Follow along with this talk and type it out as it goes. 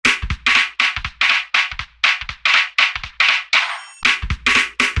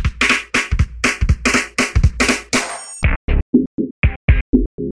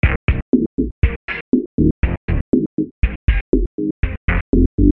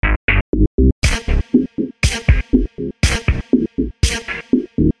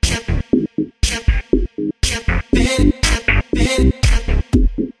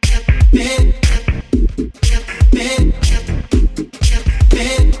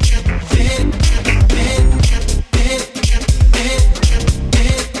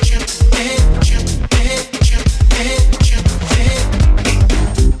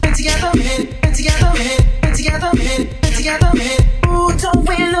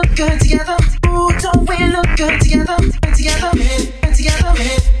good together? Ooh, don't we look good together? Together, together,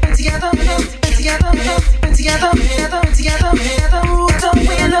 together, together, together, together. Ooh, don't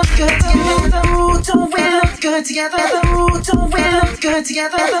we look good together? Ooh, don't we look good together? Ooh, don't we look good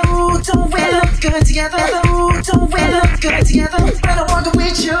together? Ooh, don't we look good together? Ooh, don't we look good together? When I'm walking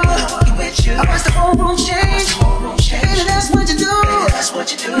with you, I watch the whole room change. Baby, that's what you do.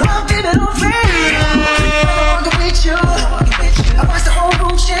 My baby don't play. When I'm walking with you, I watch the whole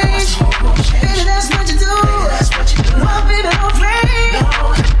room change. Baby, that's what you do. My baby don't play.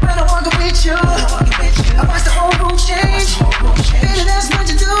 When I'm walking with you, I watch the whole room change. Baby, that's what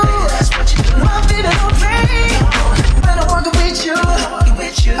you do. My baby don't play. When I'm walking with you,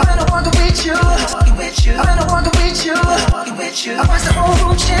 when I'm walking with you, when I'm walking with you, I watch the whole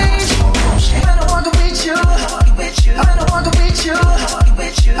room change. When I'm walking with you, when I'm walking with you,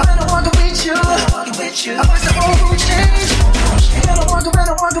 when I'm walking with you, I watch the whole room change. When I'm walking, when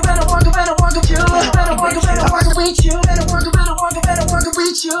I'm walking, when I'm walking, when I'm walking with you, when I'm walking, when I'm walking with you, when I'm walking, when I'm walking, when I'm walking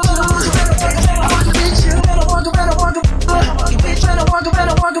with you, when I'm walking, when I'm walking with you, when I'm walking, when I'm walking, when I'm walking, when I'm walking, when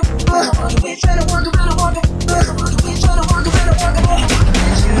I'm walking, when I'm walking, when I'm walking, when I'm walking, when I'm walking, when I'm walking.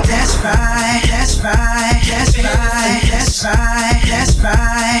 That's right, that's right, that's right, that's right, that's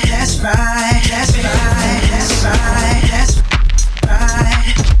right, that's right, that's right, that's right, that's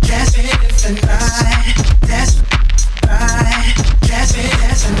right, that's it, right, that's right, that's it,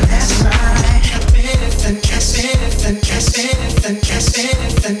 that's right,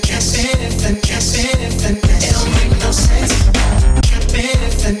 it don't make no sense.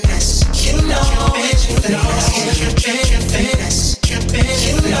 Finesse, you know, finesse, you know, finesse, finesse,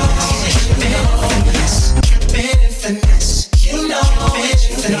 you know, finesse, you know,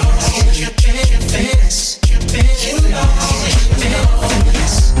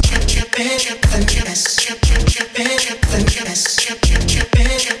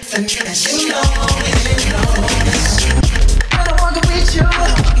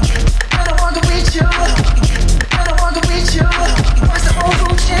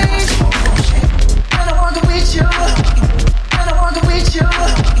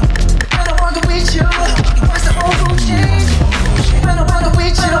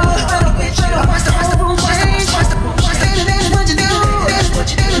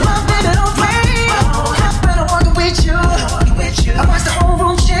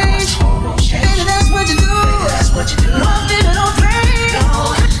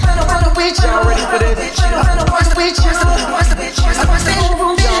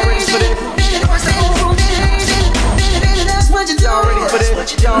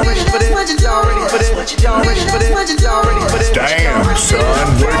 Damn, son,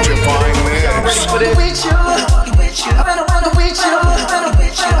 where'd you find this?